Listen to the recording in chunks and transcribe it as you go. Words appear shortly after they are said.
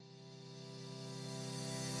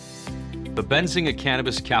The Benzinga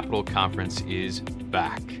Cannabis Capital Conference is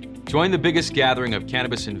back. Join the biggest gathering of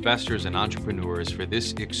cannabis investors and entrepreneurs for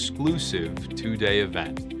this exclusive 2-day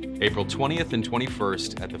event, April 20th and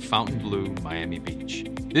 21st at the Fontainebleau, Miami Beach.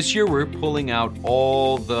 This year, we're pulling out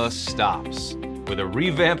all the stops with a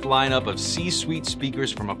revamped lineup of C-suite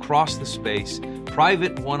speakers from across the space,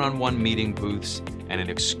 private one-on-one meeting booths, and an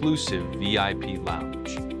exclusive VIP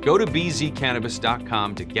lounge. Go to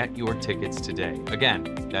bzcannabis.com to get your tickets today.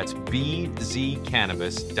 Again, that's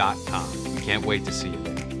bzcannabis.com. We can't wait to see you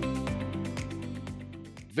there.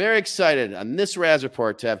 Very excited on this Raz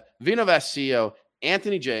Report to have VinoVest CEO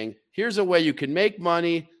Anthony Jang. Here's a way you can make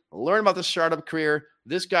money, learn about the startup career.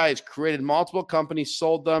 This guy has created multiple companies,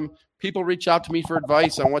 sold them. People reach out to me for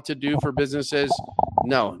advice on what to do for businesses.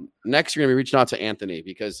 No, next you're going to be reaching out to Anthony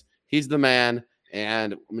because he's the man,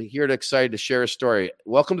 and I'm here to excited to share his story.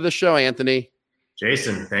 Welcome to the show, Anthony.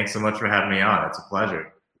 Jason, thanks so much for having me on. It's a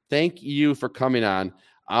pleasure. Thank you for coming on.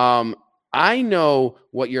 I know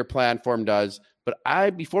what your platform does, but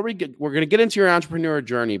we're going to get into your entrepreneur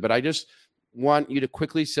journey, but I just want you to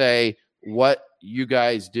quickly say what you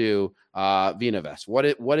guys do, VinoVest.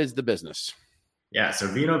 What is the business? Yeah, so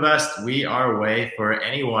VinoVest, we are a way for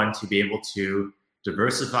anyone to be able to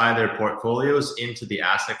diversify their portfolios into the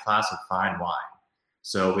asset class of fine wine.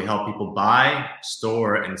 So we help people buy,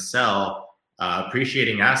 store, and sell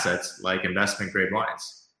appreciating assets like investment-grade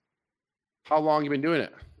wines. How long have you been doing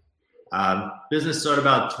it? Business started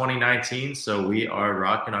about 2019, so we are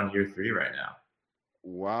rocking on year 3 right now.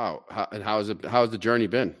 Wow. How's the journey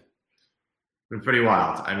been? Been pretty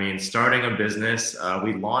wild. I mean, starting a business,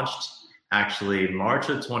 we launched actually March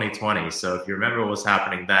of 2020. So if you remember what was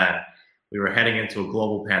happening then, we were heading into a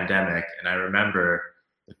global pandemic. And I remember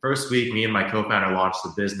the first week me and my co-founder launched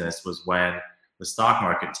the business was when the stock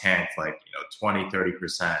market tanked 20,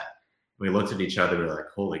 30%. We looked at each other, we were like,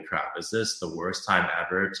 holy crap, is this the worst time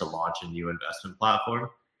ever to launch a new investment platform?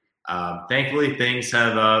 Thankfully, things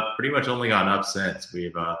have pretty much only gone up since.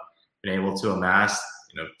 We've been able to amass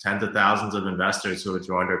tens of thousands of investors who have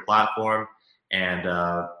joined our platform. And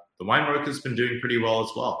the wine market has been doing pretty well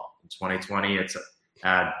as well. In 2020, it's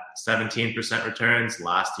had 17% returns.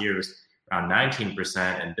 Last year was around 19%.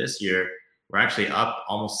 And this year, we're actually up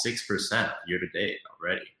almost 6% year to date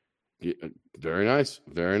already. Yeah, very nice.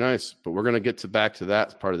 Very nice. But we're going to get back to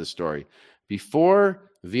that part of the story.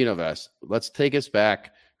 Before VinoVest, let's take us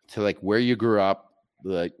back to where you grew up,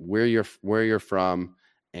 where you're from,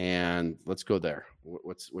 and let's go there.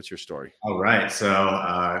 What's your story? All right.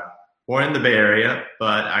 So born in the Bay Area,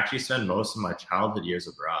 but actually spent most of my childhood years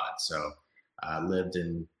abroad. So lived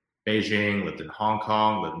in Beijing, lived in Hong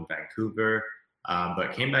Kong, lived in Vancouver,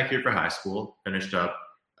 but came back here for high school, finished up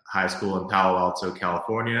high school in Palo Alto,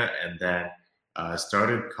 California, and then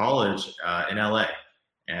started college in LA.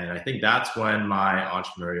 And I think that's when my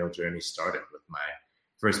entrepreneurial journey started with my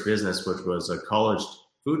first business, which was a college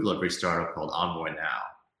food delivery startup called Envoy Now.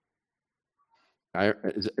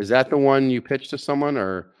 Is that the one you pitched to someone,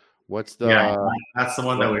 or what's the? Yeah, that's the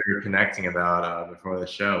one that we were connecting about before the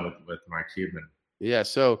show with Mark Cuban. Yeah,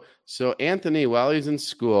 so Anthony, while he's in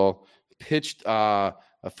school, pitched a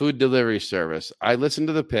food delivery service. I listened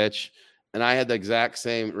to the pitch, and I had the exact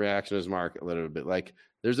same reaction as Mark a little bit.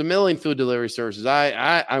 There's a million food delivery services.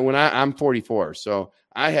 I'm 44, so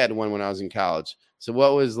I had one when I was in college. So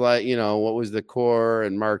what was what was the core?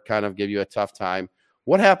 And Mark kind of gave you a tough time.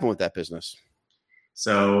 What happened with that business?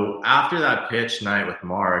 So after that pitch night with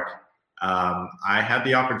Mark, I had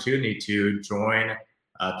the opportunity to join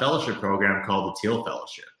a fellowship program called the Thiel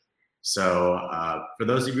Fellowship. So for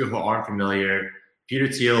those of you who aren't familiar, Peter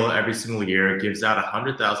Thiel every single year gives out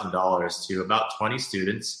 $100,000 to about 20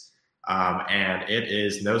 students, and it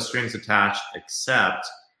is no strings attached except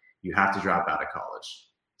you have to drop out of college.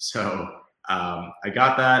 So I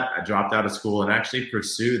got that. I dropped out of school and actually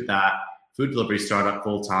pursued that food delivery startup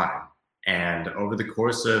full time. And over the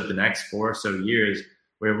course of the next 4 or so years,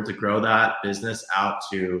 we were able to grow that business out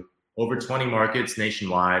to over 20 markets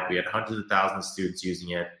nationwide. We had hundreds of thousands of students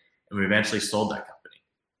using it, and we eventually sold that company.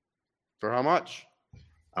 For how much?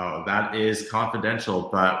 Oh, that is confidential,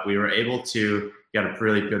 but we were able to get a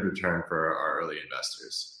really good return for our early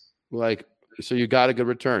investors. So you got a good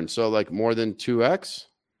return. So more than 2x?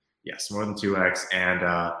 Yes, more than 2x. And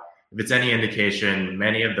if it's any indication,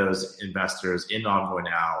 many of those investors in Envoy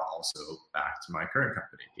Now also back to my current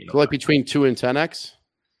company. So between 2 and 10x?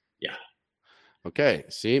 Yeah. Okay.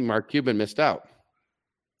 See, Mark Cuban missed out.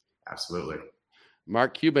 Absolutely.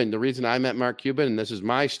 Mark Cuban, the reason I met Mark Cuban, and this is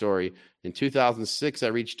my story, in 2006, I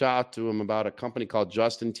reached out to him about a company called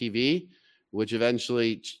Justin TV, which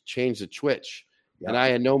eventually changed to Twitch. Yep. And I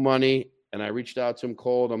had no money, and I reached out to him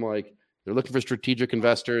cold. I'm like, They're looking for strategic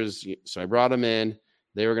investors. So I brought him in.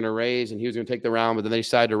 They were going to raise, and he was going to take the round, but then they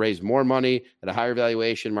decided to raise more money at a higher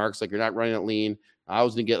valuation. Mark's like, you're not running it lean. I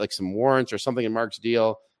was going to get like some warrants or something in Mark's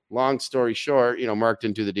deal. Long story short, Mark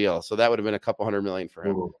didn't do the deal. So that would have been a couple $100 million for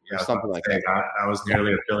him. Ooh, yeah, something like that. That was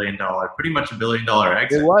nearly $1 billion, pretty much $1 billion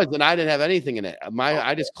exit. It was, and I didn't have anything in it.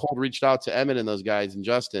 I just cold reached out to Emmett and those guys and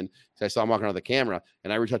Justin, because I saw him walking around the camera,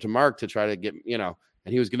 and I reached out to Mark to try to get, and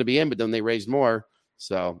he was going to be in, but then they raised more.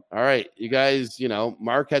 So, all right, you guys,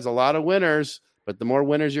 Mark has a lot of winners, but the more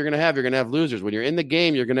winners you're going to have losers. When you're in the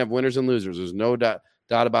game, you're going to have winners and losers. There's no doubt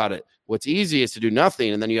about it. What's easy is to do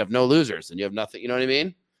nothing, and then you have no losers, and you have nothing. You know what I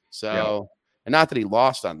mean? So, And not that he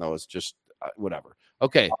lost on those, just whatever.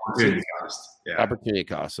 Okay. Opportunity cost. Yeah. Opportunity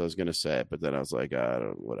cost. So I was going to say it, but then I was like,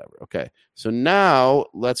 whatever. Okay. So now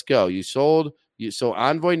let's go. You sold. So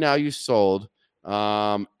Envoy now you sold.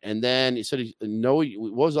 And then you said, what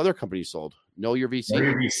was the other company you sold? Know Your VC? Know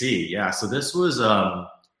Your VC. Yeah. So this was around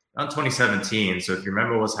 2017. So if you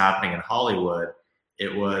remember what's happening in Hollywood,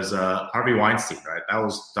 it was Harvey Weinstein, right? That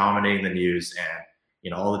was dominating the news and,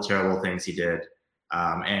 all the terrible things he did.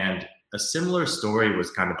 And a similar story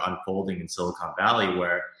was kind of unfolding in Silicon Valley,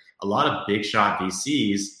 where a lot of big shot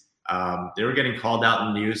VCs, they were getting called out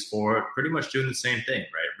in the news for pretty much doing the same thing,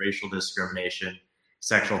 right? Racial discrimination,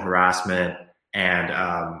 sexual harassment,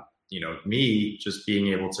 and me just being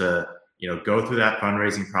able to go through that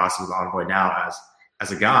fundraising process with Envoy now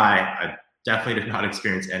as a guy, I definitely did not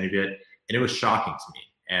experience any of it, and it was shocking to me.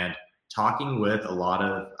 And talking with a lot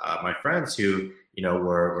of my friends who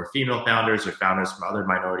were female founders or founders from other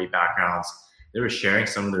minority backgrounds, they were sharing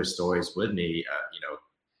some of their stories with me,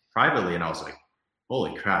 privately. And I was like,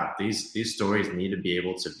 holy crap, these stories need to be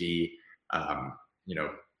able to be,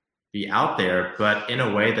 be out there, but in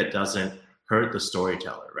a way that doesn't hurt the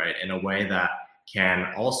storyteller, right? In a way that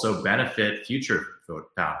can also benefit future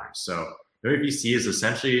founders. So VC is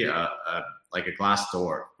essentially like a glass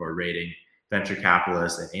door for rating venture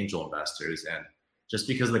capitalists and angel investors. And just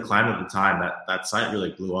because of the climate of the time, that site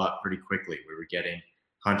really blew up pretty quickly. We were getting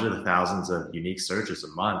hundreds of thousands of unique searches a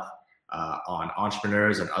month on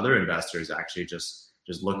entrepreneurs and other investors actually just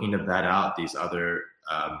looking to vet out these other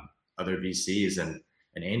VCs and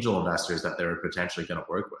angel investors that they were potentially going to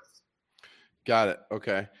work with. Got it.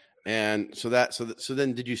 Okay. And so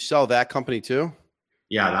then did you sell that company too?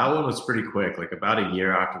 Yeah, that one was pretty quick. Like about a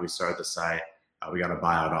year after we started the site, we got a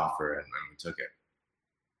buyout offer and we took it.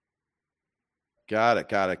 Got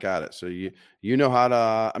it. So you know how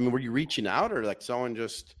to, were you reaching out or like someone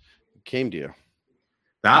just came to you?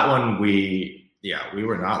 That one, we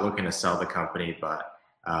were not looking to sell the company, but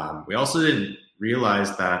we also didn't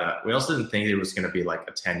realize that, we also didn't think it was going to be like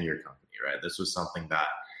a 10-year company, right? This was something that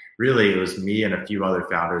really it was me and a few other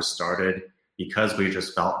founders started because we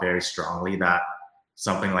just felt very strongly that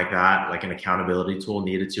something like that, like an accountability tool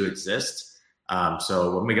needed to exist.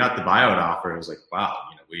 So when we got the buyout offer, it was like, wow,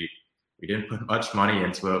 we didn't put much money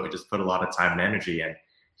into it. We just put a lot of time and energy, and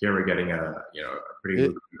here we're getting a pretty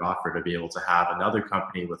lucrative offer to be able to have another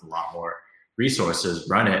company with a lot more resources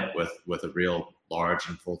run it with a real large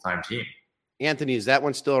and full-time team. Anthony, is that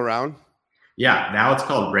one still around? Yeah, now it's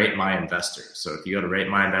called Rate My Investor. So if you go to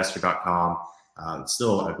ratemyinvestor.com, it's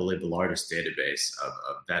still, I believe, the largest database of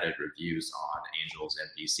vetted reviews on angels and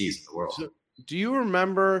VCs in the world. So do you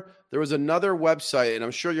remember there was another website, and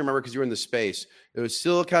I'm sure you remember because you were in the space. It was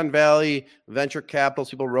Silicon Valley venture capital.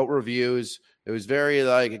 People wrote reviews. It was very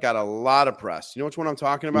it got a lot of press. You know which one I'm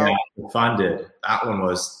talking about? Yeah, the Funded. That one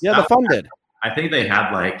was. Yeah, the Funded. I think they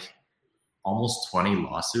had like almost 20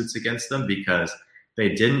 lawsuits against them because they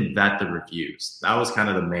didn't vet the reviews. That was kind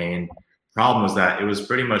of the main problem, was that it was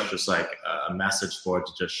pretty much just like a message board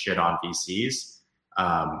to just shit on VCs.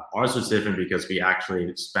 Ours was different because we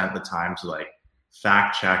actually spent the time to like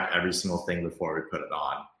fact check every single thing before we put it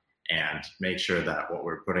on and make sure that what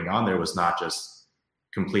we're putting on there was not just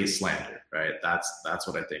complete slander, right? That's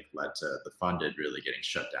what I think led to the Funded really getting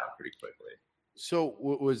shut down pretty quickly. So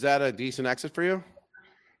was that a decent exit for you?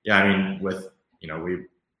 Yeah, with we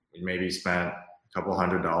maybe spent a couple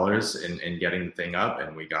 $100 in getting the thing up,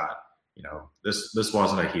 and we got this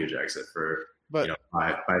wasn't a huge exit for by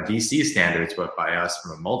VC standards, but by us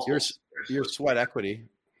from a multiple. Your sweat equity.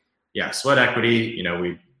 Yeah, sweat equity.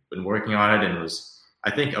 We've been working on it, and it was,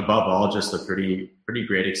 I think, above all, just a pretty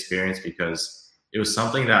great experience because it was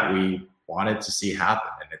something that we wanted to see happen,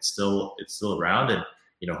 and it's still around, and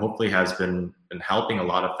hopefully has been helping a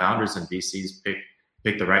lot of founders and VCs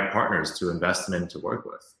pick the right partners to invest in and to work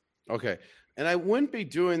with. Okay, and I wouldn't be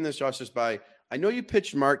doing this justice by. I know you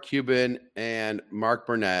pitched Mark Cuban and Mark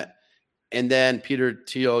Burnett, and then Peter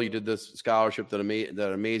Thiel. You did this scholarship, that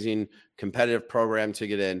amazing competitive program to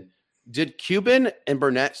get in. Did Cuban and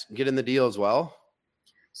Burnett get in the deal as well?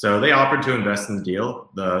 So they offered to invest in the deal,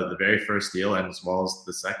 the very first deal, and as well as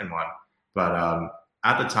the second one. But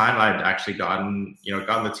at the time, I'd actually gotten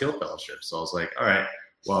the Teal Fellowship. So I was like, all right,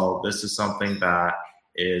 well, this is something that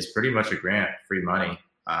is pretty much a grant, free money,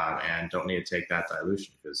 and don't need to take that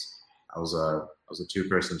dilution because I was a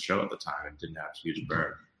 2-person show at the time and didn't have huge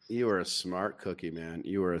burn. You were a smart cookie, man.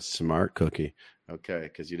 You were a smart cookie. Okay,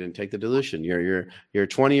 because you didn't take the dilution. You're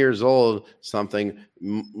 20 years old.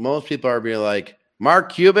 Most people are being like,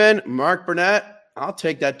 Mark Cuban, Mark Burnett, I'll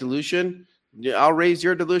take that dilution. I'll raise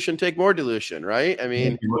your dilution, take more dilution, right? I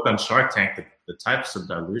mean, if you look on Shark Tank, the types of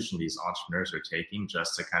dilution these entrepreneurs are taking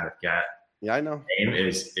just to kind of get I know name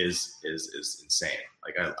is insane.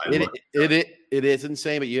 Like it is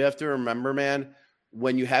insane, but you have to remember, man,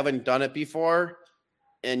 when you haven't done it before,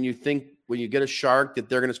 and you think when you get a shark that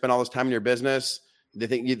they're going to spend all this time in your business, they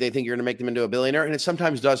think you're going to make them into a billionaire, and it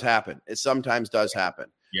sometimes does happen.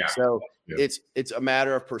 Yeah. So it's a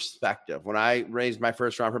matter of perspective. When I raised my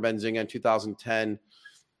first round for Benzinga in 2010,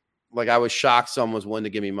 like I was shocked someone was willing to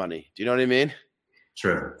give me money. Do you know what I mean?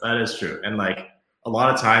 True. That is true. And like a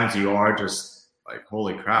lot of times you are just like,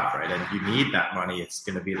 holy crap, right? And you need that money. It's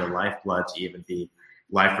going to be the lifeblood to even be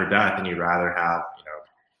life or death. And you'd rather have,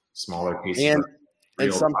 smaller pieces.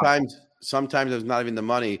 And sometimes it's not even the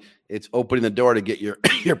money. It's opening the door to get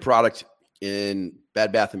your product in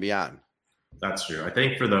Bed Bath & Beyond. That's true. I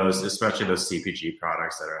think for those, especially those CPG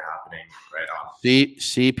products that are happening right on.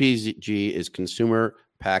 CPG is consumer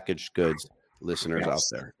packaged goods, listeners out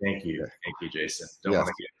there. Thank you, Jason. Don't want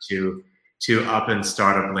to get too up in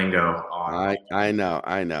startup lingo on. I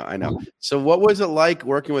know. So what was it like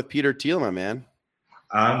working with Peter Thiel, my man?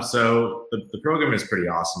 So the program is pretty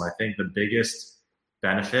awesome. I think the biggest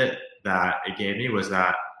benefit that it gave me was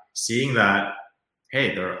that seeing that,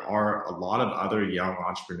 hey, there are a lot of other young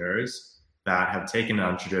entrepreneurs that have taken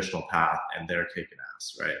an untraditional path and they're kicking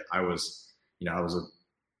ass, right? I was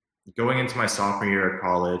going into my sophomore year at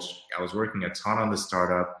college. I was working a ton on the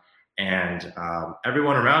startup, and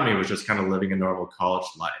everyone around me was just kind of living a normal college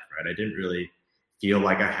life, right? I didn't really feel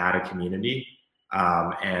like I had a community.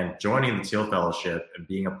 And joining the Teal Fellowship and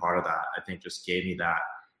being a part of that, I think just gave me that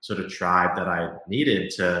sort of tribe that I needed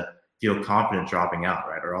to feel confident dropping out,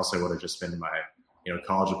 right? Or else I would have just been in my,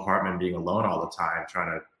 college apartment being alone all the time,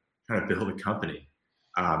 trying to build a company.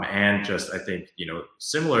 And just, I think,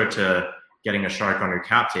 similar to getting a shark on your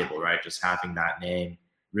cap table, right? Just having that name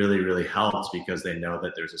really, really helps because they know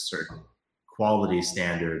that there's a certain quality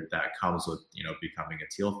standard that comes with, becoming a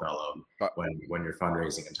Teal Fellow when you're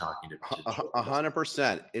fundraising and talking to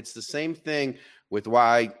 100%. It's the same thing with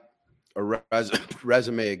why a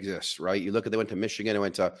resume exists, right? You look at, they went to Michigan, they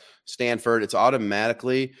went to Stanford. It's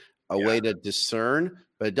automatically a way to discern,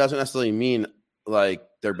 but it doesn't necessarily mean like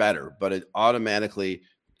they're better, but it automatically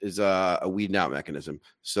is a weeding out mechanism.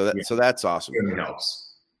 So that's awesome. It really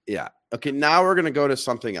helps. Yeah. Okay. Now we're going to go to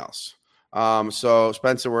something else. So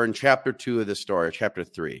Spencer, we're in chapter 2 of the story, chapter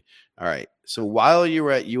 3. All right. So while you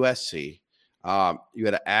were at USC, you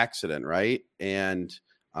had an accident, right? And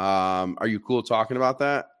are you cool talking about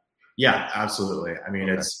that? Yeah, absolutely. I mean,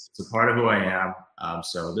 it's a part of who I am.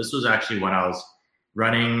 So this was actually when I was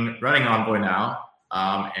running Envoy Now.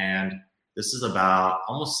 And this is about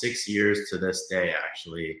almost 6 years to this day,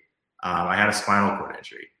 actually. I had a spinal cord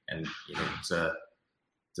injury. And,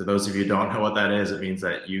 to those of you who don't know what that is, it means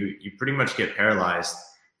that you pretty much get paralyzed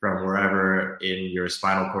from wherever in your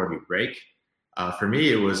spinal cord you break. For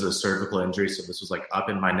me, it was a cervical injury. So this was like up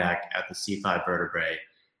in my neck at the C5 vertebrae.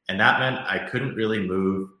 And that meant I couldn't really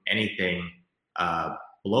move anything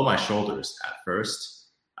below my shoulders at first.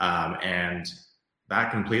 And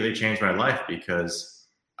that completely changed my life because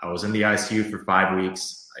I was in the ICU for 5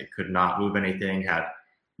 weeks. I could not move anything, had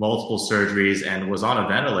multiple surgeries, and was on a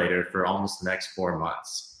ventilator for almost the next 4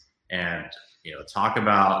 months. And, talk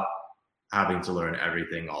about having to learn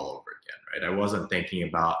everything all over again, right? I wasn't thinking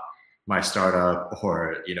about my startup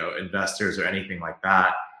or, investors or anything like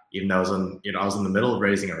that, even though I was in the middle of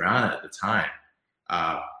raising a round at the time.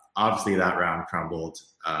 Obviously that round crumbled,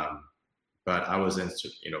 but I was in,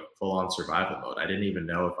 full on survival mode. I didn't even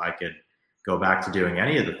know if I could go back to doing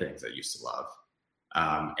any of the things I used to love.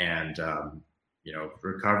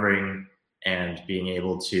 Recovering and being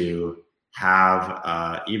able to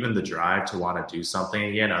have even the drive to want to do something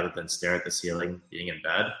again other than stare at the ceiling being in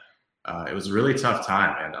bed. It was a really tough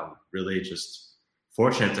time, and I'm really just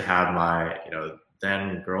fortunate to have my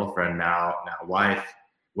then girlfriend, now wife,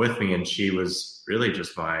 with me, and she was really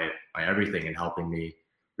just my everything in helping me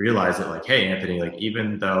realize that, like, hey, Anthony, like,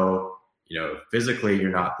 even though physically you're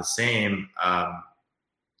not the same,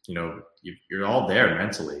 you're all there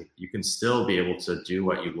mentally. You can still be able to do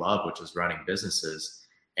what you love, which is running businesses.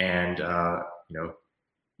 And,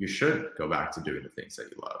 you should go back to doing the things that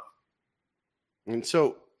you love. And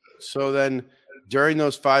so then during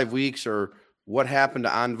those 5 weeks, or what happened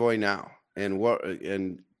to Envoy now,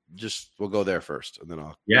 and just, we'll go there first and then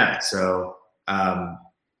So,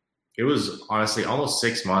 it was honestly almost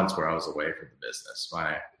 6 months where I was away from the business.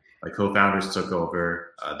 My co-founders took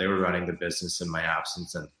over. They were running the business in my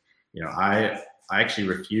absence. And, I actually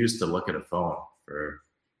refused to look at a phone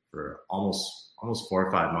for almost 4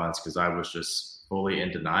 or 5 months, because I was just fully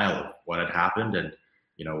in denial of what had happened, and,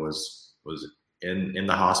 was in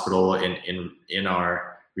the hospital, in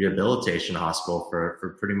our rehabilitation hospital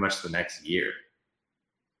for pretty much the next year.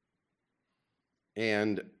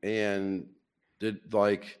 And did,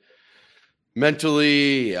 like,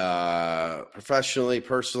 mentally, professionally,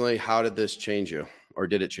 personally, how did this change you, or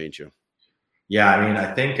did it change you? Yeah, I mean,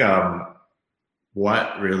 I think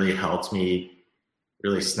what really helped me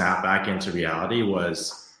really snap back into reality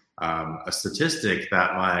was a statistic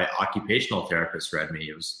that my occupational therapist read me.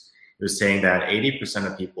 It was saying that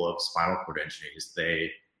 80% of people with spinal cord injuries,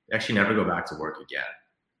 they actually never go back to work again.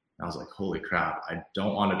 And I was like, holy crap, I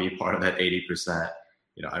don't want to be part of that 80%.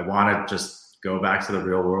 I want to just go back to the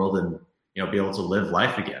real world and, be able to live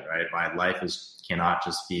life again, right? My life cannot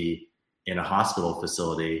just be in a hospital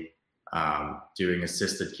facility doing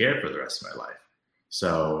assisted care for the rest of my life.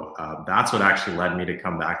 So that's what actually led me to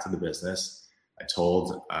come back to the business. I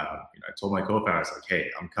told my co-founders, like, hey,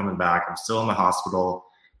 I'm coming back. I'm still in the hospital.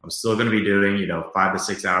 I'm still going to be doing, 5 to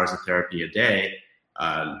 6 hours of therapy a day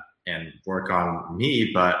and work on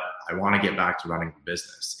me, but I want to get back to running the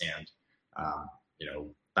business. And,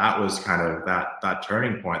 that was kind of that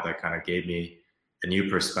turning point that kind of gave me a new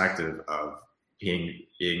perspective of being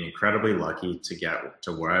incredibly lucky to get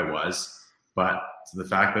to where I was, but to the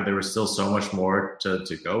fact that there was still so much more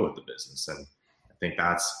to go with the business. And I think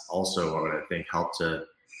that's also what I think helped to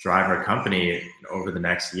drive our company over the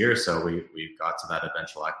next year. So we got to that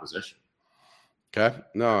eventual acquisition. Okay.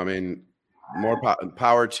 No, I mean, more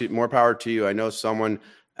power to you. I know someone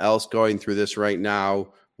else going through this right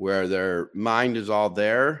now where their mind is all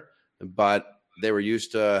there, but they were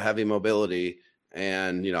used to heavy mobility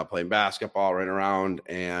and, playing basketball, running around,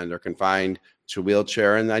 and they're confined to a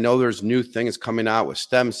wheelchair. And I know there's new things coming out with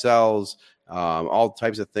stem cells, all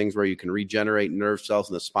types of things where you can regenerate nerve cells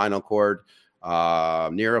in the spinal cord,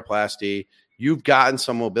 neuroplasty. You've gotten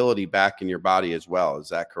some mobility back in your body as well. Is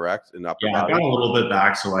that correct? I've gotten a little bit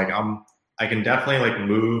back. So I can definitely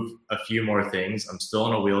move a few more things. I'm still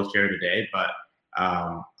in a wheelchair today, but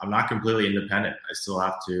I'm not completely independent. I still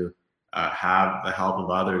have to have the help of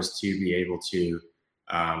others to be able to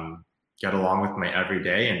get along with my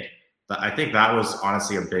everyday. And I think that was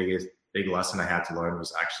honestly a big lesson I had to learn,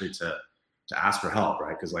 was actually to ask for help,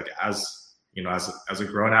 right? Because as a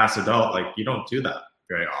grown ass adult, you don't do that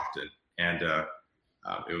very often. And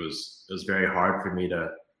it was very hard for me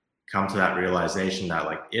to come to that realization that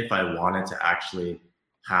if I wanted to actually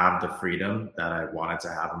have the freedom that I wanted to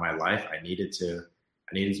have in my life, I needed to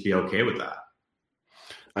be okay with that.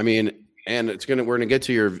 I mean, and we're gonna get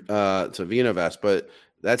to your to VenaVest, but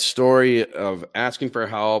that story of asking for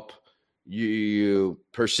help, you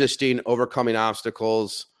persisting, overcoming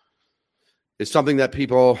obstacles, is something that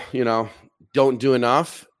people, don't do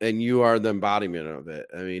enough, and you are the embodiment of it.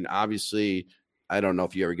 I mean, obviously, I don't know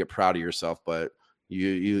if you ever get proud of yourself, but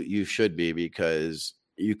you should be, because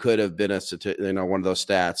you could have been one of those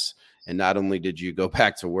stats. And not only did you go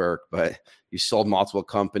back to work, but you sold multiple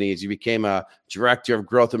companies. You became a director of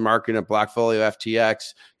growth and marketing at Blockfolio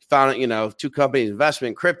FTX. You founded, 2 companies,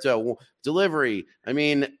 investment, crypto, delivery. I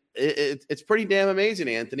mean, it's pretty damn amazing,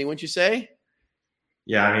 Anthony, wouldn't you say?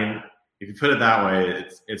 Yeah, I mean, if you put it that way,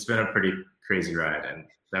 it's been a pretty crazy ride, and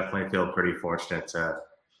definitely feel pretty fortunate to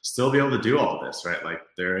still be able to do all this, right?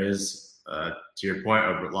 There is, to your point,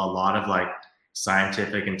 a lot of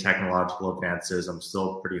scientific and technological advances. I'm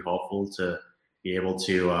still pretty hopeful to be able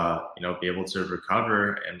to, be able to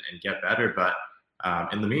recover and get better. But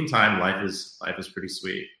in the meantime, life is pretty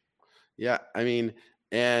sweet. Yeah, I mean,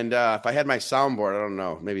 and if I had my soundboard, I don't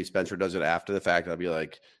know, maybe Spencer does it after the fact, I'd be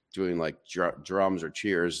doing drums or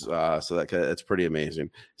cheers. So that's pretty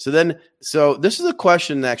amazing. So this is a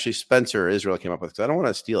question that actually Spencer Israel came up with, because I don't want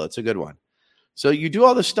to steal it. It's a good one. So you do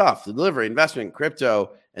all this stuff, the delivery, investment,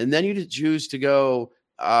 crypto, and then you choose to go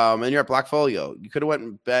and you're at Blockfolio. You could have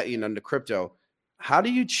went back, into crypto. How do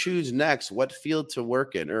you choose next what field to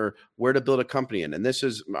work in or where to build a company in? And this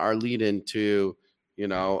is our lead into,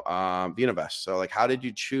 VenaVest. So how did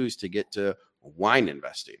you choose to get to wine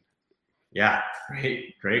investing? Yeah,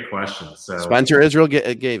 great question. So Spencer Israel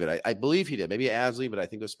gave it. I believe he did. Maybe Asley, but I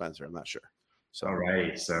think it was Spencer. I'm not sure. So, all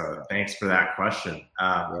right. So thanks for that question.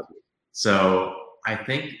 Yep. So I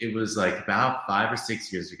think it was like about 5 or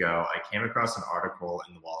 6 years ago, I came across an article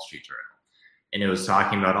in the Wall Street Journal, and it was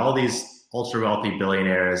talking about all these ultra wealthy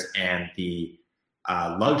billionaires and the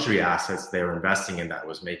luxury assets they were investing in that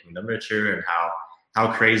was making them richer, and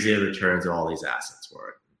how crazy the returns of all these assets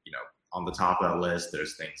were. You know, on the top of that list,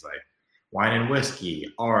 there's things like wine and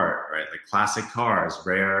whiskey, art, right? Like classic cars,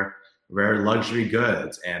 rare luxury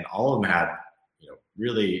goods, and all of them had, you know,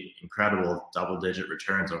 really incredible double-digit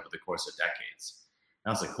returns over the course of decades.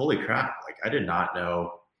 And I was like, holy crap! Like, I did not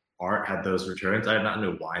know art had those returns. I did not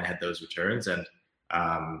know wine had those returns, and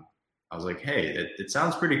I was like, hey, it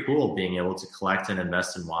sounds pretty cool being able to collect and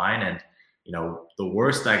invest in wine. And you know, the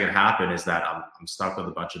worst that could happen is that I'm stuck with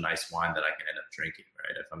a bunch of nice wine that I can end up drinking,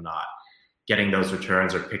 right? If I'm not getting those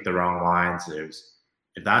returns or pick the wrong wines,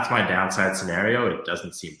 if that's my downside scenario, it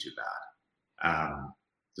doesn't seem too bad.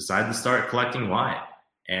 Decided to start collecting wine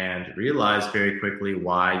and realized very quickly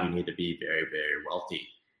why you need to be very, very wealthy,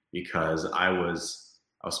 because I was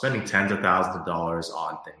spending tens of thousands of dollars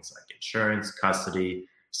on things like insurance, custody,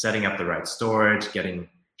 setting up the right storage,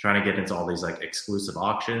 trying to get into all these like exclusive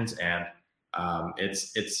auctions, and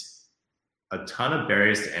it's a ton of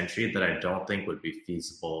barriers to entry that I don't think would be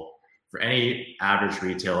feasible for any average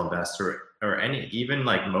retail investor or even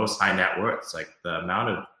like most high net worths. Like the amount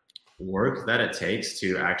of work that it takes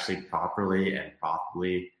to actually properly and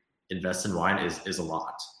profitably invest in wine is a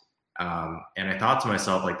lot. And I thought to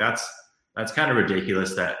myself, like, that's kind of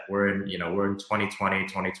ridiculous that we're in 2020,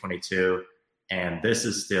 2022, and this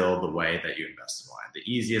is still the way that you invest in wine.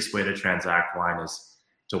 The easiest way to transact wine is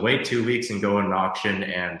to wait 2 weeks and go in an auction,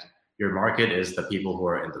 and your market is the people who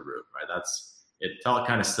are in the room, right? It felt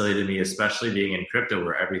kind of silly to me, especially being in crypto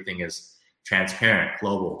where everything is transparent,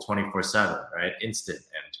 global, 24/7, right? Instant.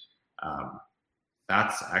 And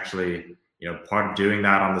that's actually, part of doing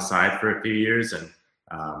that on the side for a few years and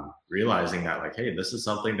realizing that, like, hey, this is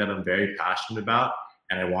something that I'm very passionate about,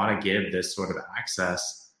 and I want to give this sort of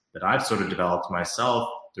access that I've sort of developed myself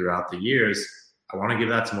throughout the years. I want to give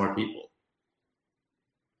that to more people.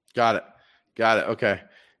 Got it. Okay.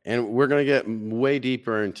 And we're going to get way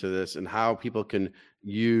deeper into this and how people can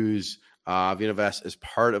use VinoVest as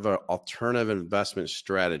part of an alternative investment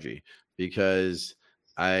strategy, because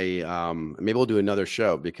maybe we'll do another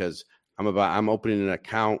show, because I'm opening an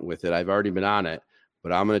account with it. I've already been on it,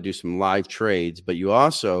 but I'm going to do some live trades. But you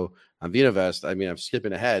also on VinoVest, I mean, I'm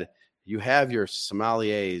skipping ahead. You have your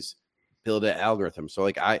sommeliers build an algorithm. So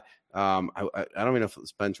like I don't even know if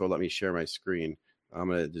Spencer will let me share my screen. I'm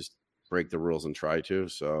going to just break the rules and try to.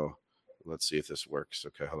 So let's see if this works.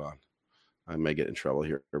 Okay, hold on. I may get in trouble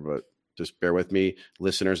here, but just bear with me.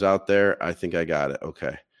 Listeners out there, I think I got it.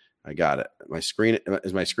 Okay, I got it.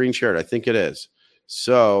 Is my screen shared? I think it is.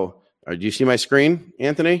 So do you see my screen,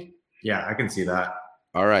 Anthony? Yeah, I can see that.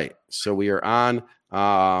 All right. So we are on,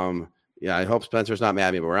 I hope Spencer's not mad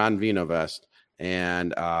at me, but we're on VinoVest,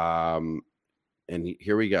 and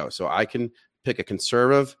here we go. So I can pick a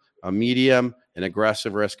conservative, a medium, an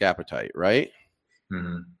aggressive risk appetite, right?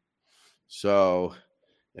 Mm-hmm. So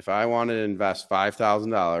if I wanted to invest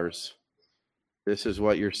 $5,000, this is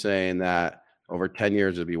what you're saying that over 10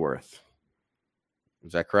 years it'd be worth.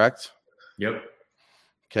 Is that correct? Yep.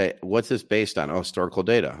 Okay. What's this based on? Oh, historical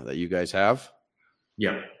data that you guys have?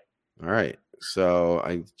 Yep. All right. So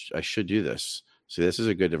I should do this. See, this is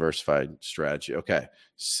a good diversified strategy. Okay.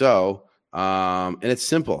 So, and it's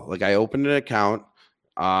simple. Like, I opened an account,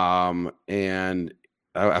 and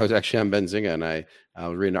I was actually on Benzinga, and I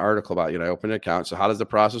was reading an article about, I opened an account. So how does the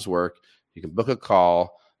process work? You can book a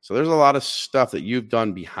call. So there's a lot of stuff that you've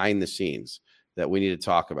done behind the scenes that we need to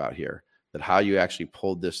talk about here, that how you actually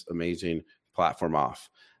pulled this amazing platform off.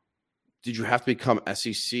 Did you have to become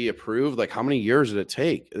SEC approved? Like, how many years did it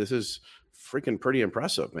take? This is freaking pretty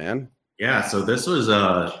impressive, man. Yeah. So this was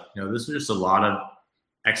just a lot of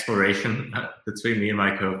exploration between me and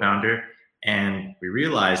my co-founder. And we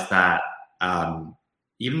realized that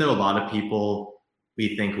even though a lot of people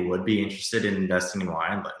we think would be interested in investing in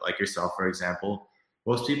wine, like yourself, for example,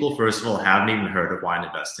 most people, first of all, haven't even heard of wine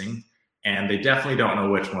investing, and they definitely don't know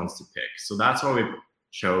which ones to pick. So that's why we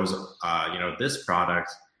chose, this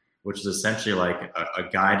product, which is essentially like a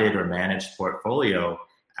guided or managed portfolio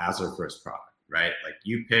as our first product, right? Like,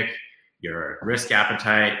 you pick your risk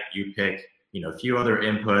appetite, you pick, a few other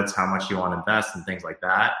inputs, how much you want to invest and things like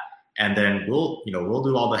that. And then we'll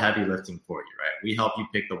do all the heavy lifting for you, right? We help you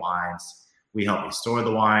pick the wines. We help you store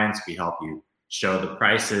the wines. We help you show the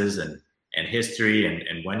prices and history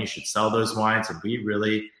and when you should sell those wines. And we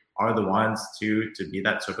really are the ones to be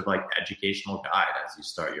that sort of like educational guide as you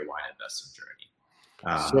start your wine investing journey.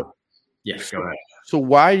 Go ahead. So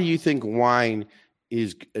why do you think wine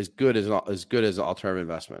is as good as an alternative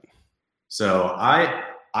investment? So I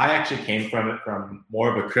actually came from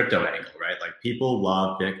more of a crypto angle, right? Like people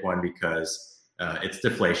love Bitcoin because it's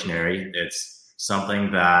deflationary. It's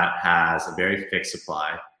something that has a very fixed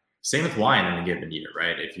supply. Same with wine in a given year,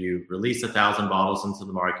 right? If you release 1,000 bottles into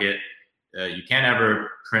the market, you can't ever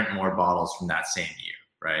print more bottles from that same year,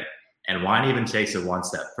 right? And wine even takes it one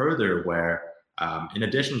step further where, in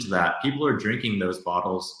addition to that, people are drinking those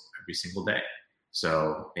bottles every single day.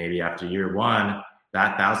 So maybe after year one,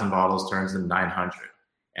 that 1,000 bottles turns into 900.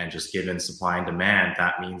 And just given supply and demand,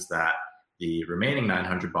 that means that the remaining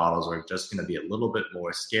 900 bottles are just going to be a little bit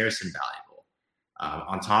more scarce and valuable.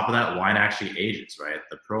 On top of that, wine actually ages, right?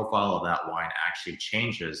 The profile of that wine actually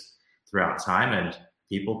changes throughout time, and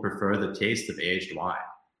people prefer the taste of aged wine.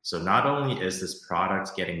 So not only is this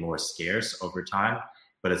product getting more scarce over time,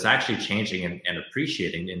 but it's actually changing and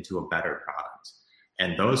appreciating into a better product.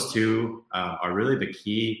 And those two are really the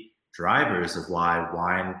key drivers of why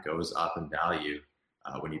wine goes up in value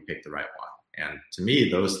when you pick the right wine. And to me,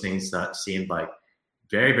 those things that seemed like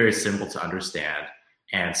very, very simple to understand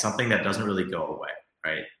and something that doesn't really go away,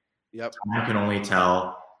 right? Yep. I can only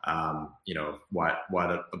tell, what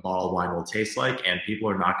a bottle of wine will taste like, and people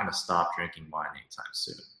are not going to stop drinking wine anytime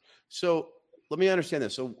soon. So let me understand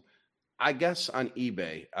this. So I guess on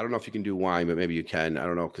eBay, I don't know if you can do wine, but maybe you can. I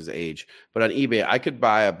don't know because of age. But on eBay, I could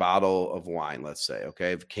buy a bottle of wine, let's say,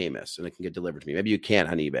 okay, of Caymus, and it can get delivered to me. Maybe you can't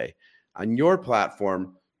on eBay. On your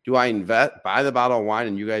platform, do I buy the bottle of wine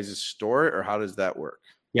and you guys just store it, or how does that work?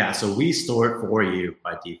 Yeah, so we store it for you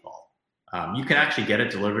by default. You can actually get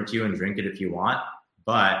it delivered to you and drink it if you want,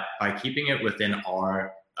 but by keeping it within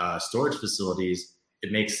our storage facilities,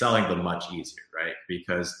 it makes selling them much easier, right?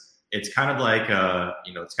 Because it's kind of like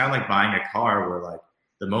it's kind of like buying a car where like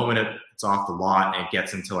the moment it's off the lot and it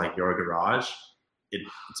gets into like your garage,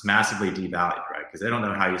 it's massively devalued, right? Because they don't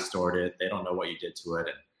know how you stored it, they don't know what you did to it,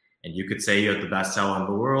 and you could say you have the best seller in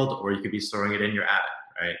the world, or you could be storing it in your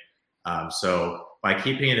attic, right? So by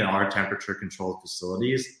keeping it in our temperature controlled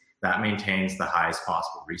facilities, that maintains the highest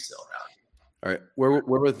possible resale value. All right.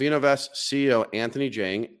 We're with VinoVest CEO Anthony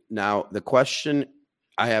Jang. Now, the question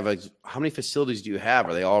I have is, how many facilities do you have?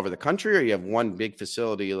 Are they all over the country, or you have one big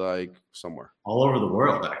facility like somewhere? All over the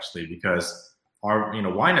world, actually, because our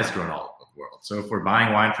wine has grown all over the world. So if we're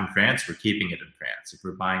buying wine from France, we're keeping it in France. If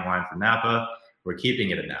we're buying wine from Napa, we're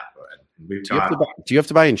keeping it in Napa. And do you have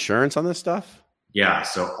to buy insurance on this stuff? Yeah.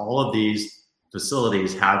 So all of these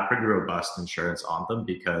facilities have pretty robust insurance on them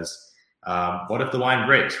because what if the wine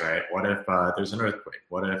breaks, right? What if there's an earthquake?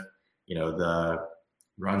 What if, the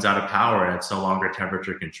runs out of power and it's no longer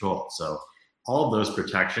temperature controlled? So all of those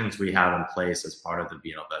protections we have in place as part of the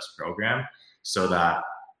VinoVest program so that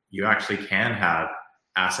you actually can have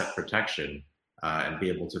asset protection and be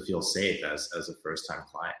able to feel safe as a first-time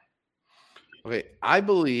client. Okay. I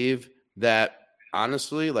believe that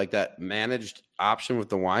honestly, like that managed option with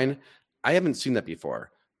the wine, I haven't seen that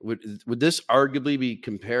before. Would this arguably be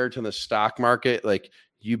compared to the stock market, like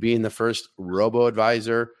you being the first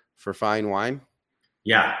robo-advisor for fine wine?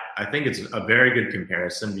 Yeah, I think it's a very good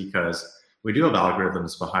comparison because we do have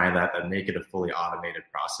algorithms behind that make it a fully automated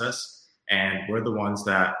process. And we're the ones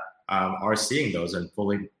that are seeing those and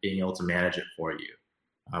fully being able to manage it for you.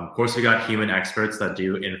 Of course, we got human experts that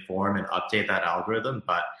do inform and update that algorithm,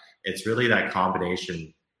 but it's really that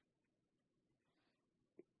combination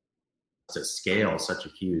to scale such a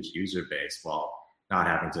huge user base while not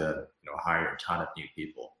having to hire a ton of new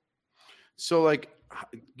people. So like,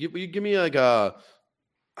 give me like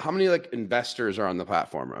how many like investors are on the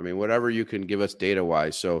platform? I mean, whatever you can give us data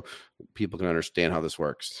wise so people can understand how this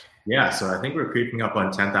works. Yeah, so I think we're creeping up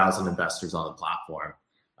on 10,000 investors on the platform.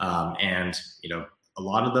 And a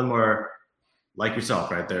lot of them are like yourself,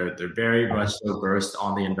 right? They're very much so versed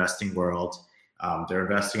on the investing world. They're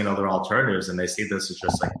investing in other alternatives, and they see this as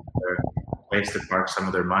just like their place to park some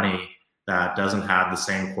of their money that doesn't have the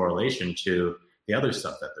same correlation to the other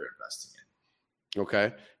stuff that they're investing in.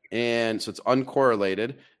 Okay. And so it's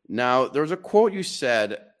uncorrelated. Now, there was a quote you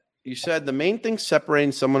said the main thing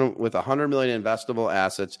separating someone with 100 million investable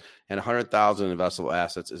assets and 100,000 investable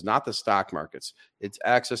assets is not the stock markets. It's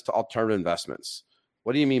access to alternative investments.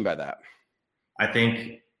 What do you mean by that? I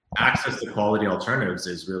think access to quality alternatives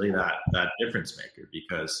is really that difference maker,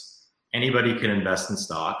 because anybody can invest in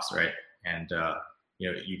stocks, right? And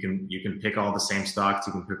you can pick all the same stocks,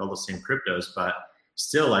 you can pick all the same cryptos, but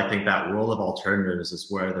still, I think that world of alternatives is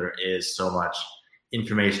where there is so much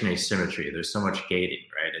information asymmetry. There's so much gating,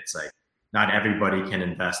 right? It's like not everybody can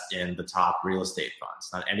invest in the top real estate funds.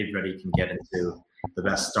 Not everybody can get into the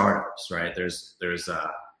best startups, right? There's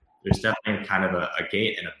definitely kind of a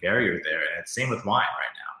gate and a barrier there. And it's same with wine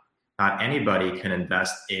right now. Not anybody can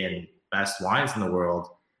invest in best wines in the world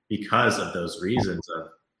because of those reasons of,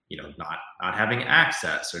 not having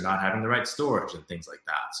access or not having the right storage and things like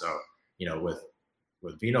that. So,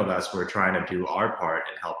 with VinoVest, we're trying to do our part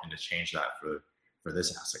in helping to change that for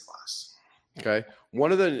this asset class. Okay.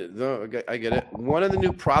 One of I get it. One of the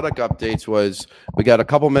new product updates was, we got a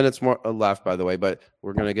couple minutes more left, by the way, but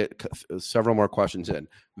we're going to get several more questions in.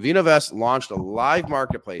 VinoVest launched a live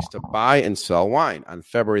marketplace to buy and sell wine on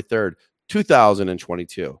February 3rd,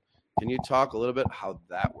 2022. Can you talk a little bit how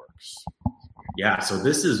that works? Yeah. So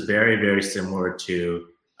this is very, very similar to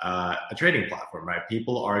a trading platform, right?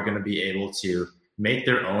 People are going to be able to make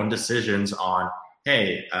their own decisions on,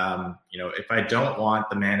 hey, if I don't want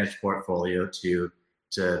the managed portfolio to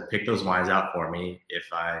pick those wines out for me, if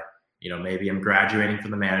I, maybe I'm graduating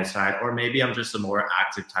from the managed side, or maybe I'm just a more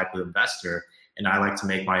active type of investor and I like to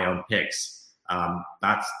make my own picks.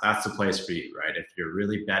 That's the place for you, right? If you're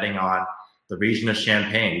really betting on the region of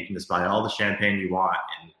Champagne, you can just buy all the champagne you want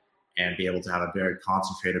and be able to have a very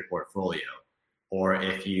concentrated portfolio. Or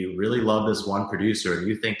if you really love this one producer and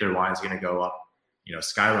you think their wine's going to go up,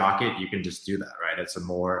 skyrocket, you can just do that, right? It's a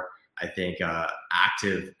more, I think,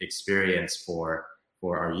 active experience for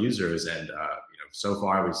our users. And, so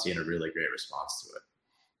far we've seen a really great response to it.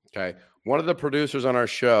 Okay. One of the producers on our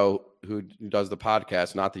show who does the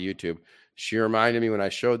podcast, not the YouTube, she reminded me when I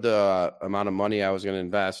showed the amount of money I was going to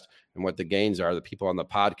invest and what the gains are, the people on the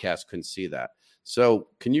podcast couldn't see that. So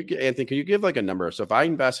Anthony, can you give like a number? So if I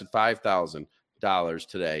invested $5,000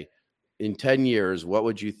 today, in 10 years, what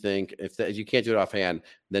would you think, if you can't do it offhand,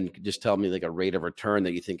 then just tell me like a rate of return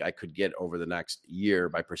that you think I could get over the next year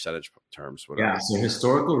by percentage terms? Whatever. Yeah, so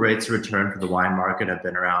historical rates of return for the wine market have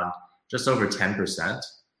been around just over 10%.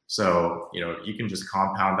 So, you can just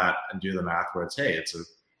compound that and do the math where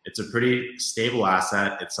it's a pretty stable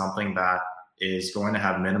asset. It's something that is going to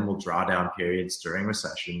have minimal drawdown periods during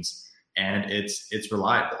recessions, and it's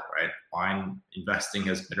reliable, right? Wine investing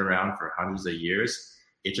has been around for hundreds of years.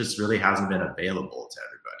 It just really hasn't been available to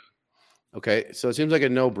everybody. Okay, so it seems like a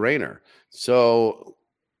no-brainer. So,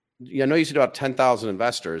 I know you said about 10,000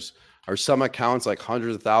 investors. Are some accounts like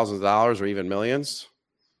hundreds of thousands of dollars or even millions?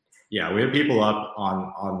 Yeah, we have people up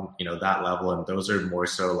on that level, and those are more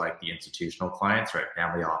so like the institutional clients, right?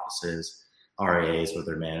 Family offices, RIAs, where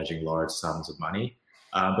they're managing large sums of money.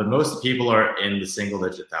 But most people are in the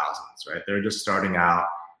single-digit thousands, right? They're just starting out.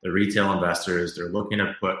 They're retail investors. They're looking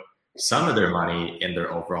to put some of their money in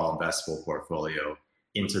their overall investable portfolio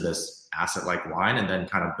into this asset like wine and then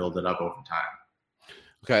kind of build it up over time.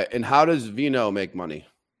 Okay. And how does Vino make money?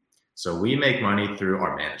 So we make money through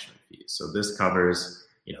our management fees. So this covers,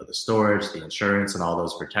 the storage, the insurance, and all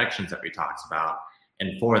those protections that we talked about.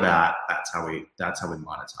 And for that, that's how we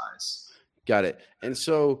monetize. Got it. And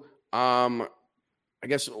so, I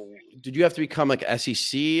guess, did you have to become like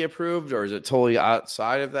SEC approved, or is it totally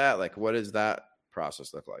outside of that? Like, what does that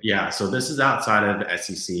process look like? Yeah, so this is outside of the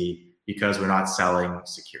SEC because we're not selling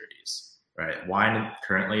securities, right? Wine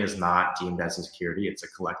currently is not deemed as a security, it's a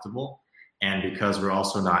collectible. And because we're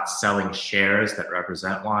also not selling shares that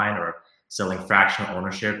represent wine or selling fractional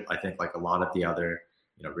ownership, I think like a lot of the other,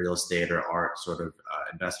 real estate or art sort of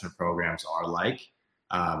investment programs are like,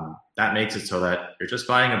 that makes it so that you're just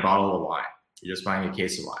buying a bottle of wine, you're just buying a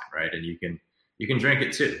case of wine, right? And you can drink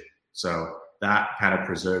it too. So that kind of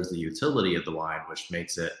preserves the utility of the wine, which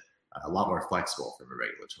makes it a lot more flexible from a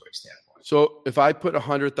regulatory standpoint. So if I put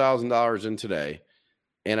 $100,000 in today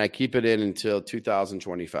and I keep it in until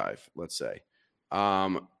 2025, let's say,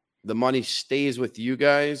 the money stays with you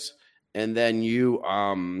guys, and then you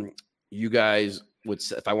guys would,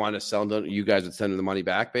 if I wanted to sell them, you guys would send them the money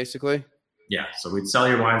back, basically? Yeah. So we'd sell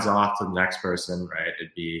your wines off to the next person, right?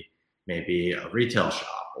 It'd be maybe a retail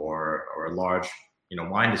shop or a large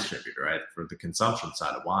wine distributor, right, for the consumption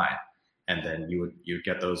side of wine, and then you'd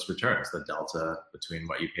get those returns, the delta between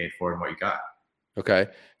what you paid for and what you got. Okay,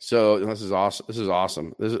 so this is awesome.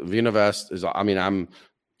 This is VinoVest is. I mean,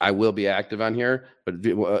 I will be active on here, but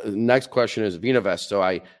next question is VinoVest. So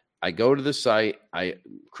I go to the site, I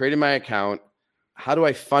created my account. How do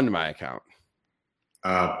I fund my account?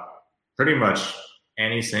 Pretty much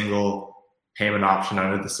any single payment option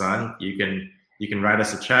under the sun. You can write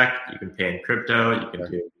us a check. You can pay in crypto. You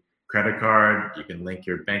can do credit card. You can link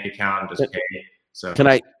your bank account and just pay. So can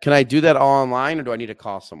I do that all online, or do I need to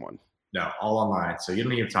call someone? No, all online. So you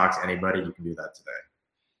don't need to talk to anybody. You can do that today.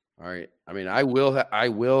 All right. I mean, I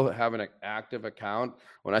will have an active account.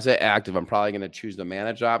 When I say active, I'm probably going to choose the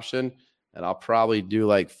managed option. and I'll probably do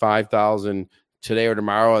like 5,000 today or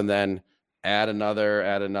tomorrow, and then add another,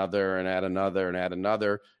 and add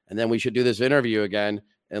another. And then we should do this interview again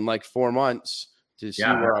in like 4 months to see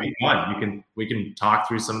where I'm fun. We can talk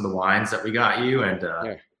through some of the wines that we got you and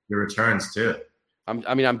your returns too.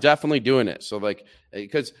 I'm definitely doing it. So like,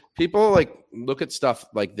 because people like look at stuff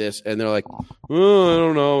like this and they're like, oh, I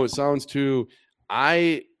don't know. It sounds too,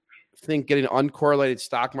 I think getting uncorrelated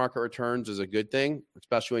stock market returns is a good thing,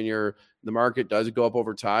 especially when the market does go up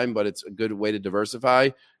over time, but it's a good way to diversify.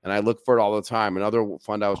 And I look for it all the time. Another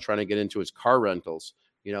fund I was trying to get into is car rentals.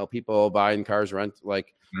 People buying cars,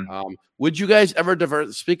 would you guys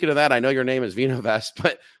ever speaking of that, I know your name is VinoVest,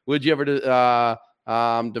 but would you ever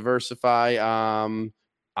diversify out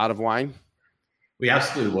of wine? We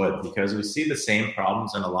absolutely would, because we see the same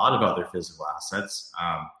problems in a lot of other physical assets.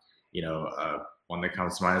 One that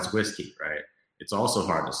comes to mind is whiskey, right? It's also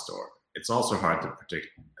hard to store. It's also hard to predict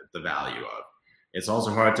the value of. It's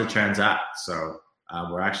also hard to transact. So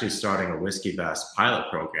we're actually starting a WhiskeyVest pilot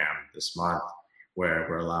program this month, where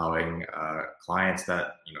we're allowing clients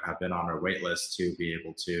that have been on our wait list to be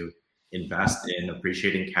able to invest in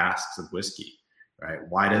appreciating casks of whiskey. Right?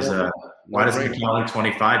 Why does an Macallan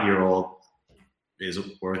 25-year-old is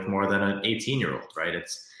worth more than an 18-year-old? Right?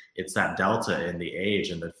 It's that delta in the age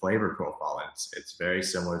and the flavor profile. It's very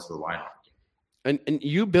similar to the wine market. And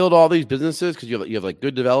you build all these businesses because you have like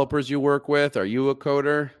good developers you work with. Are you a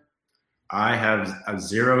coder? I have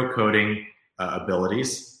zero coding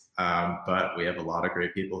abilities, but we have a lot of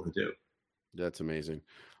great people who do. That's amazing.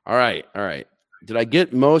 All right. Did I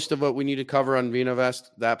get most of what we need to cover on VinoVest,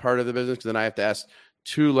 that part of the business? Because then I have to ask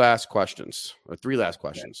 3 last questions.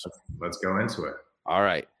 Let's go into it. All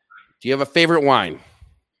right. Do you have a favorite wine?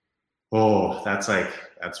 Oh, that's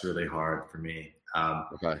really hard for me.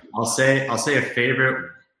 Okay. I'll say a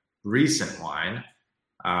favorite recent wine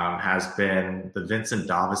has been the Vincent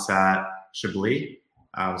Davosat Chablis.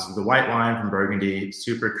 So the white wine from Burgundy,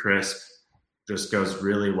 super crisp, just goes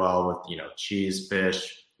really well with cheese,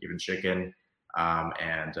 fish, even chicken.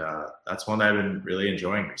 And that's one that I've been really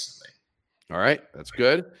enjoying recently. All right, that's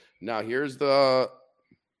good. Now here's the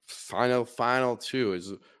final 2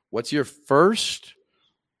 is what's your first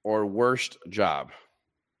or worst job?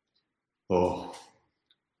 Oh,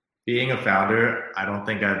 being a founder, I don't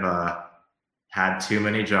think I've had too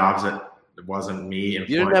many jobs that it wasn't me. You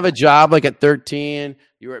didn't have a job like at 13.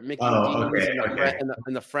 You were at Mickey D's okay.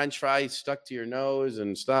 And the French fries stuck to your nose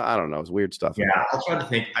and stuff. I don't know. It's weird stuff. Yeah, I'll try to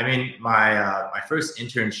think. I mean, my first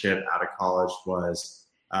internship out of college was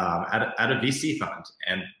at a VC fund,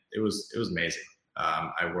 and it was amazing.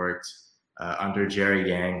 I worked under Jerry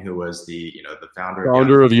Yang, who was the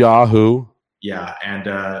founder of Yahoo. Yeah, and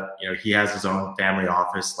he has his own family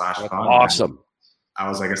office / fund. Awesome. I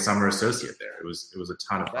was like a summer associate there. It was a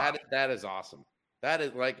ton of fun. That is awesome. That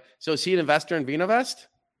is so is he an investor in VinoVest?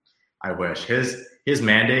 I wish. His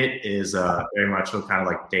mandate is very much kind of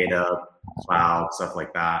like data, cloud, stuff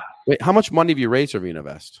like that. Wait, how much money have you raised for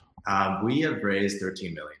VinoVest? We have raised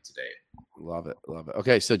 $13 million to date. Love it.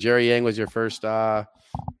 Okay, so Jerry Yang was your first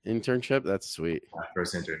internship? That's sweet. My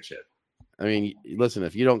first internship. I mean, listen,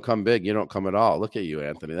 if you don't come big, you don't come at all. Look at you,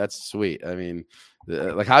 Anthony. That's sweet. I mean,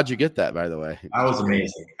 how'd you get that, by the way? That was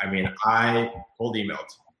amazing. I mean, I cold emailed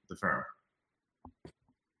the firm.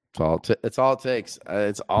 It's all it takes.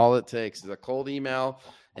 It's all it takes is a cold email.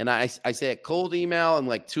 And I say a cold email and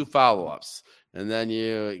like 2 follow-ups. And then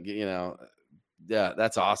yeah,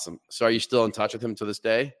 that's awesome. So are you still in touch with him to this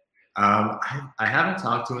day? I haven't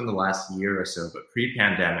talked to him in the last year or so, but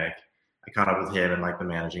pre-pandemic, I caught up with him and like the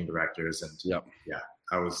managing directors, and it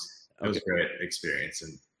was a great experience.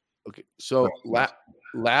 And okay, so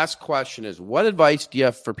last question is, what advice do you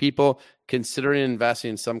have for people considering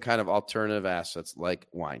investing in some kind of alternative assets like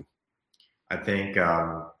wine? I think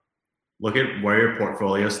look at where your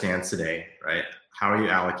portfolio stands today, right? How are you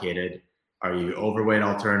allocated? Are you overweight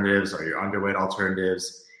alternatives? Are you underweight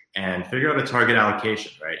alternatives? And figure out a target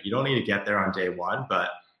allocation, right? You don't need to get there on day one, but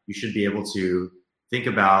you should be able to think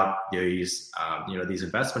about these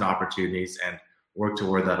investment opportunities and work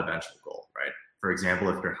toward that eventual goal, right? For example,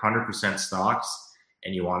 if you're 100% stocks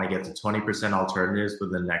and you want to get to 20% alternatives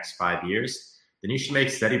within the next 5 years, then you should make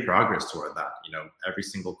steady progress toward that, every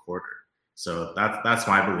single quarter. So that's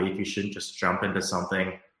my belief. You shouldn't just jump into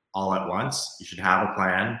something all at once. You should have a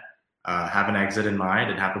plan, have an exit in mind,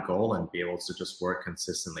 and have a goal, and be able to just work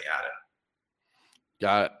consistently at it.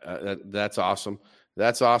 Got it. That's awesome.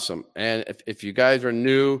 That's awesome. And if you guys are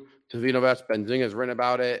new to VinoVest, Benzinga has written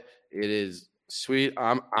about it. It is sweet.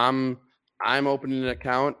 I'm opening an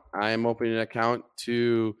account. I am opening an account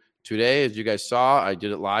today. As you guys saw, I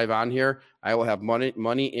did it live on here. I will have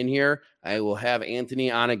money in here. I will have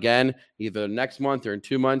Anthony on again either next month or in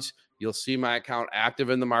 2 months. You'll see my account active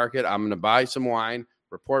in the market. I'm going to buy some wine,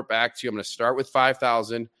 report back to you. I'm going to start with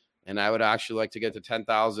 5,000, and I would actually like to get to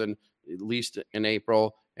 10,000 at least in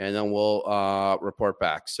April, and then we'll report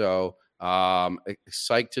back. So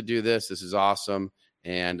psyched to do this. This is awesome,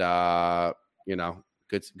 and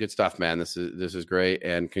good stuff, man. This is great,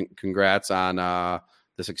 and congrats on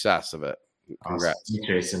the success of it. Congrats, awesome.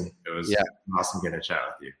 Jason. It was awesome getting a chat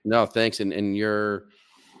with you. No, thanks, and you're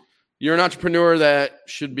an entrepreneur that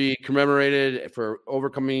should be commemorated for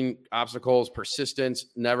overcoming obstacles, persistence,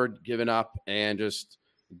 never giving up, and just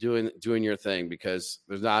doing your thing, because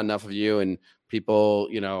there's not enough of you, and people,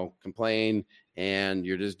 complain, and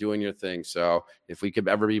you're just doing your thing. So if we could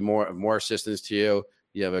ever be more assistance to you,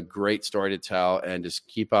 you have a great story to tell, and just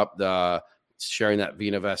keep up the sharing that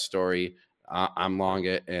VinaVest story. I'm long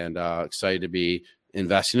it, and excited to be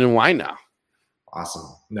investing in wine now.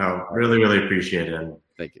 Awesome. No, really, really appreciate it. And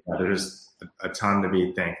thank you. There's a ton to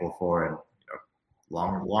be thankful for, and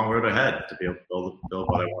long road ahead to be able to build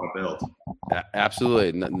what I want to build.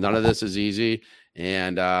 Absolutely. None of this is easy.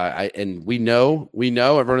 And we know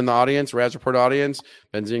everyone in the audience, Raz Report audience,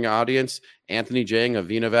 Benzinga audience, Anthony Jang of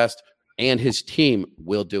VinaVest and his team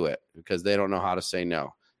will do it, because they don't know how to say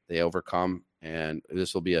no. They overcome, and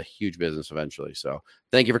this will be a huge business eventually. So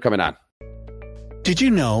thank you for coming on. Did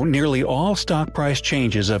you know nearly all stock price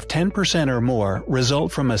changes of 10% or more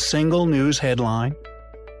result from a single news headline?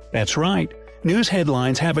 That's right. News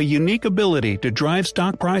headlines have a unique ability to drive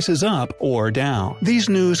stock prices up or down. These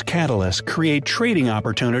news catalysts create trading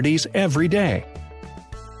opportunities every day.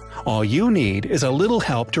 All you need is a little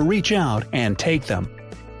help to reach out and take them.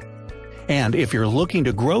 And if you're looking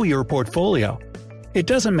to grow your portfolio, it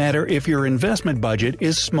doesn't matter if your investment budget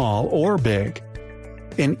is small or big.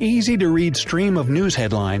 An easy-to-read stream of news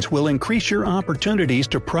headlines will increase your opportunities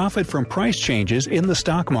to profit from price changes in the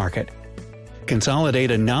stock market,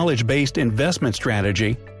 consolidate a knowledge-based investment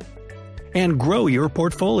strategy, and grow your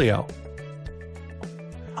portfolio.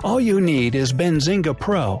 All you need is Benzinga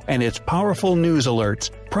Pro and its powerful news alerts,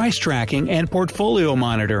 price tracking, and portfolio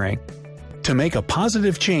monitoring to make a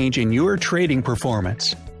positive change in your trading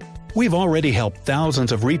performance. We've already helped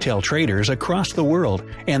thousands of retail traders across the world,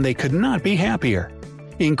 and they could not be happier.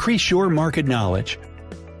 Increase your market knowledge,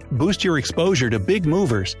 boost your exposure to big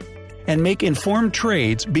movers, and make informed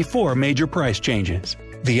trades before major price changes.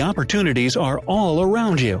 The opportunities are all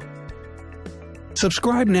around you.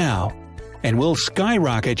 Subscribe now, and we'll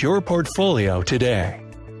skyrocket your portfolio today.